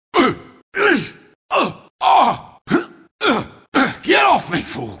off me,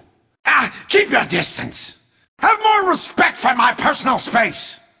 fool! Keep your distance! Have more respect for my personal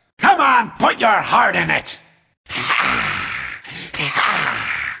space! Come on, put your heart in it!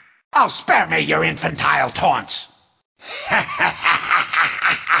 Oh, spare me your infantile taunts!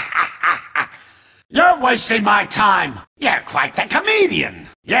 You're wasting my time! You're quite the comedian!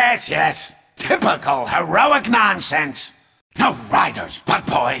 Yes, yes, typical heroic nonsense! No riders, bug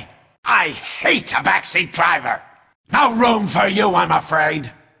boy! I hate a backseat driver! No room for you, I'm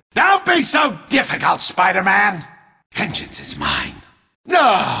afraid! Don't be so difficult, Spider-Man! Vengeance is mine!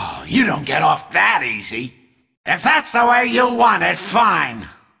 No, you don't get off that easy! If that's the way you want it, fine!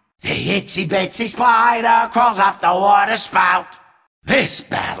 The itsy-bitsy spider crawls up the water spout. This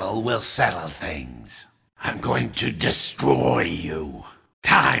battle will settle things. I'm going to destroy you.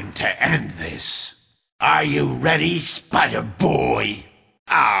 Time to end this. Are you ready, Spider-Boy?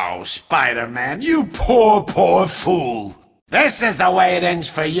 Oh, Spider-Man, you poor, poor fool. This is the way it ends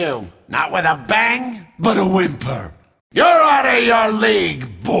for you. Not with a bang, but a whimper. You're out of your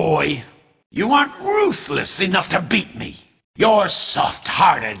league, boy. You aren't ruthless enough to beat me. You're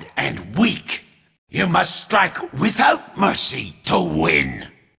soft-hearted and weak. You must strike without mercy to win.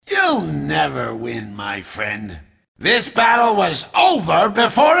 You'll never win, my friend. This battle was over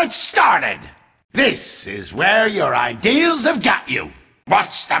before it started. This is where your ideals have got you.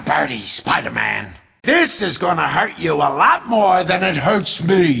 Watch the birdie, Spider-Man. This is gonna hurt you a lot more than it hurts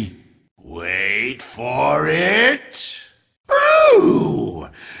me. Wait for it. Ooh!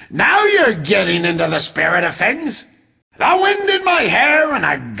 Now you're getting into the spirit of things. The wind in my hair and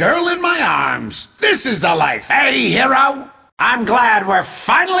a girl in my arms. This is the life, eh, hero? I'm glad we're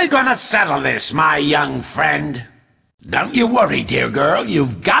finally gonna settle this, my young friend. Don't you worry, dear girl,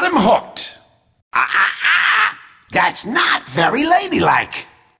 you've got him hooked. That's not very ladylike.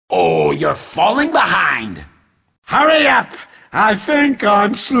 Oh, you're falling behind. Hurry up, I think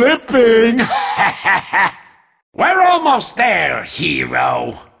I'm slipping. We're almost there,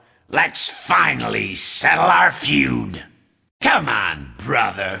 hero. Let's finally settle our feud. Come on,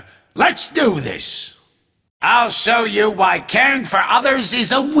 brother. Let's do this. I'll show you why caring for others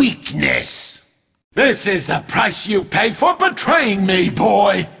is a weakness. This is the price you pay for betraying me,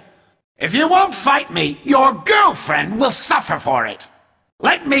 boy. If you won't fight me, your girlfriend will suffer for it.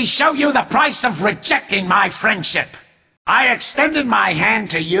 Let me show you the price of rejecting my friendship. I extended my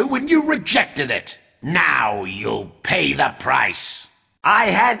hand to you when you rejected it. Now you'll pay the price. I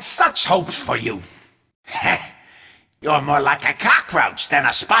had such hopes for you. You're more like a cockroach than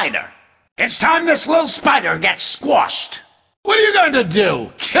a spider. It's time this little spider gets squashed. What are you going to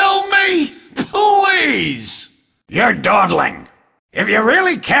do? Kill me? Please! You're dawdling. If you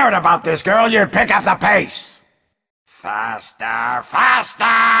really cared about this girl, you'd pick up the pace. Faster,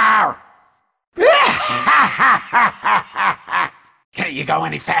 faster! Can't you go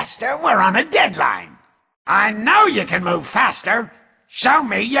any faster? We're on a deadline. I know you can move faster. Show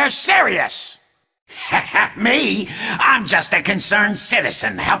me you're serious. Me? I'm just a concerned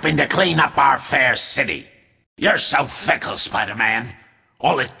citizen helping to clean up our fair city. You're so fickle, Spider-Man.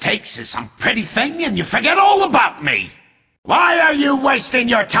 All it takes is some pretty thing and you forget all about me. Why are you wasting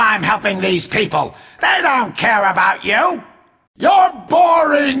your time helping these people? They don't care about you. You're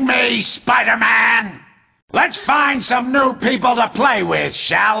boring me, Spider-Man. Let's find some new people to play with,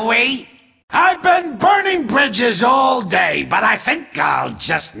 shall we? I've been burning bridges all day, but I think I'll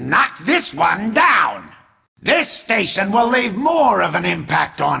just knock this one down. This station will leave more of an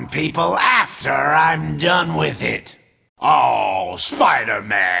impact on people after I'm done with it. Oh,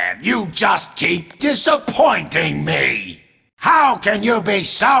 Spider-Man, you just keep disappointing me. How can you be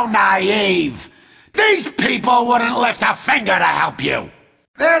so naive? These people wouldn't lift a finger to help you.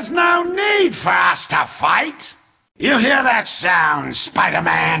 There's no need for us to fight. You hear that sound,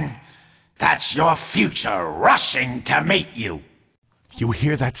 Spider-Man? That's your future rushing to meet you. You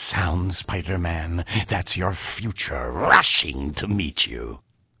hear that sound, Spider-Man? That's your future rushing to meet you.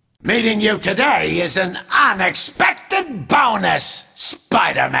 Meeting you today is an unexpected bonus,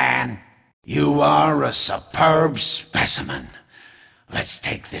 Spider-Man. You are a superb specimen. Let's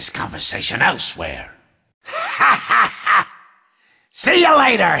take this conversation elsewhere. Ha ha ha! See you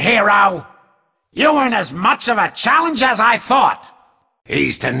later, hero! You weren't as much of a challenge as I thought.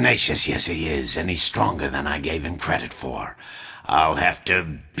 He's tenacious, yes he is, and he's stronger than I gave him credit for. I'll have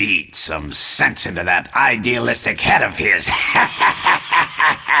to beat some sense into that idealistic head of his.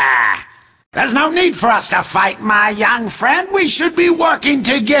 There's no need for us to fight, my young friend. We should be working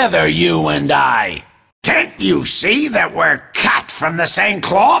together, you and I. Can't you see that we're cut from the same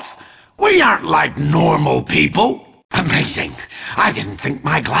cloth? We aren't like normal people. Amazing. I didn't think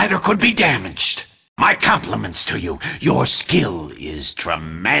my glider could be damaged. My compliments to you. Your skill is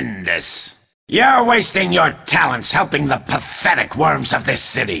tremendous. You're wasting your talents helping the pathetic worms of this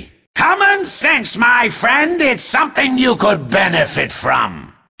city. Common sense, my friend. It's something you could benefit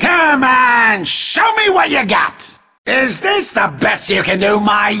from. Come on, show me what you got. Is this the best you can do,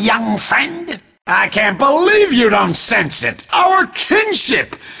 my young friend? I can't believe you don't sense it. Our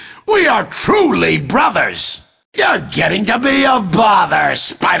kinship. We are truly brothers. You're getting to be a bother,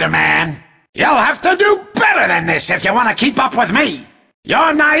 Spider-Man. You'll have to do better than this if you want to keep up with me.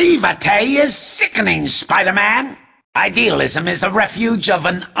 Your naivete is sickening, Spider-Man. Idealism is the refuge of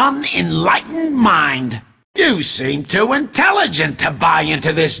an unenlightened mind. You seem too intelligent to buy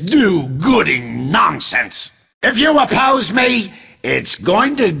into this do-gooding nonsense. If you oppose me, it's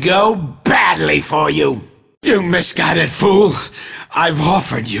going to go badly for you. You misguided fool. I've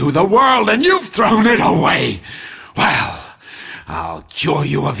offered you the world and you've thrown it away. Well, I'll cure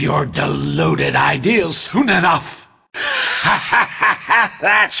you of your deluded ideals soon enough.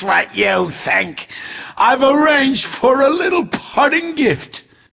 That's what you think. I've arranged for a little parting gift.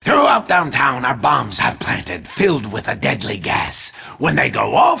 Throughout downtown are bombs I've planted filled with a deadly gas. When they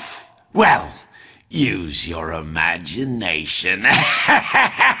go off, well, use your imagination.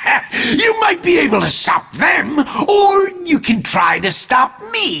 You might be able to stop them, or you can try to stop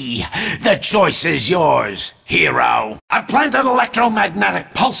me. The choice is yours, hero. I've planted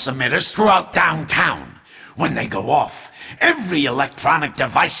electromagnetic pulse emitters throughout downtown. When they go off, every electronic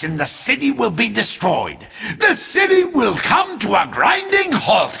device in the city will be destroyed. The city will come to a grinding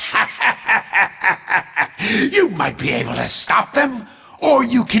halt. You might be able to stop them, or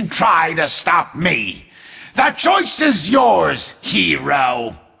you can try to stop me. The choice is yours,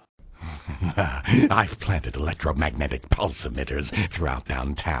 hero. I've planted electromagnetic pulse emitters throughout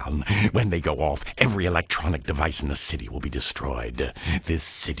downtown. When they go off, every electronic device in the city will be destroyed. This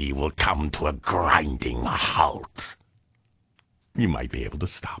city will come to a grinding halt. You might be able to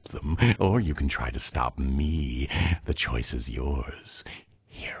stop them, or you can try to stop me. The choice is yours,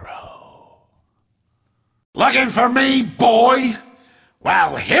 hero. Looking for me, boy?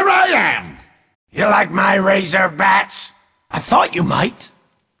 Well, here I am. You like my razor bats? I thought you might.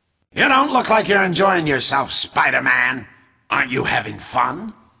 You don't look like you're enjoying yourself, Spider-Man. Aren't you having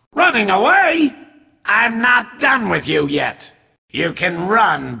fun? Running away? I'm not done with you yet. You can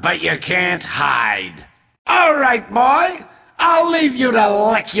run, but you can't hide. All right, boy. I'll leave you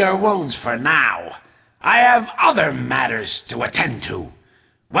to lick your wounds for now. I have other matters to attend to.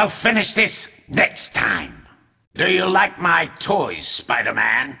 We'll finish this next time. Do you like my toys,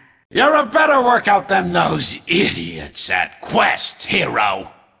 Spider-Man? You're a better workout than those idiots at Quest,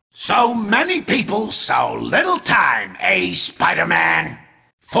 hero. So many people, so little time, eh, Spider-Man?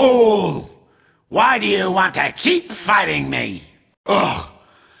 Fool! Why do you want to keep fighting me? Ugh!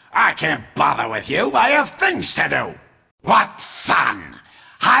 I can't bother with you. I have things to do. What fun!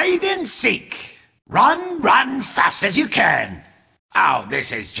 Hide and seek. Run fast as you can. Oh,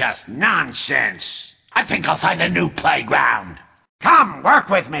 this is just nonsense. I think I'll find a new playground. Come, work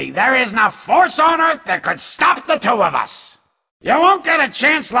with me. There isn't a force on Earth that could stop the two of us. You won't get a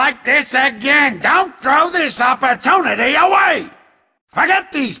chance like this again. Don't throw this opportunity away.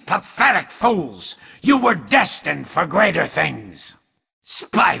 Forget these pathetic fools. You were destined for greater things.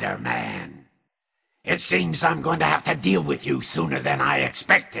 Spider-Man. It seems I'm going to have to deal with you sooner than I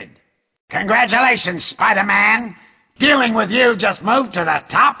expected. Congratulations, Spider-Man. Dealing with you just moved to the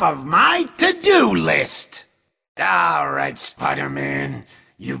top of my to-do list. All right, Spider-Man.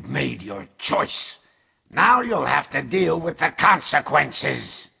 You've made your choice. Now you'll have to deal with the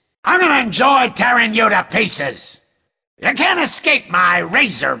consequences. I'm gonna enjoy tearing you to pieces. You can't escape my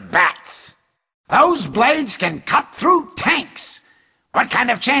razor bats. Those blades can cut through tanks. What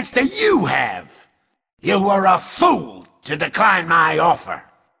kind of chance do you have? You were a fool to decline my offer.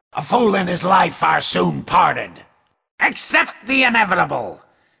 A fool and his life are soon parted. Accept the inevitable.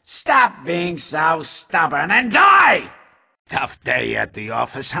 Stop being so stubborn and die! Tough day at the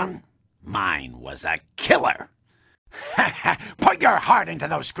office, hon? Mine was a killer. Put your heart into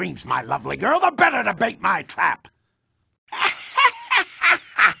those screams, my lovely girl, the better to bait my trap.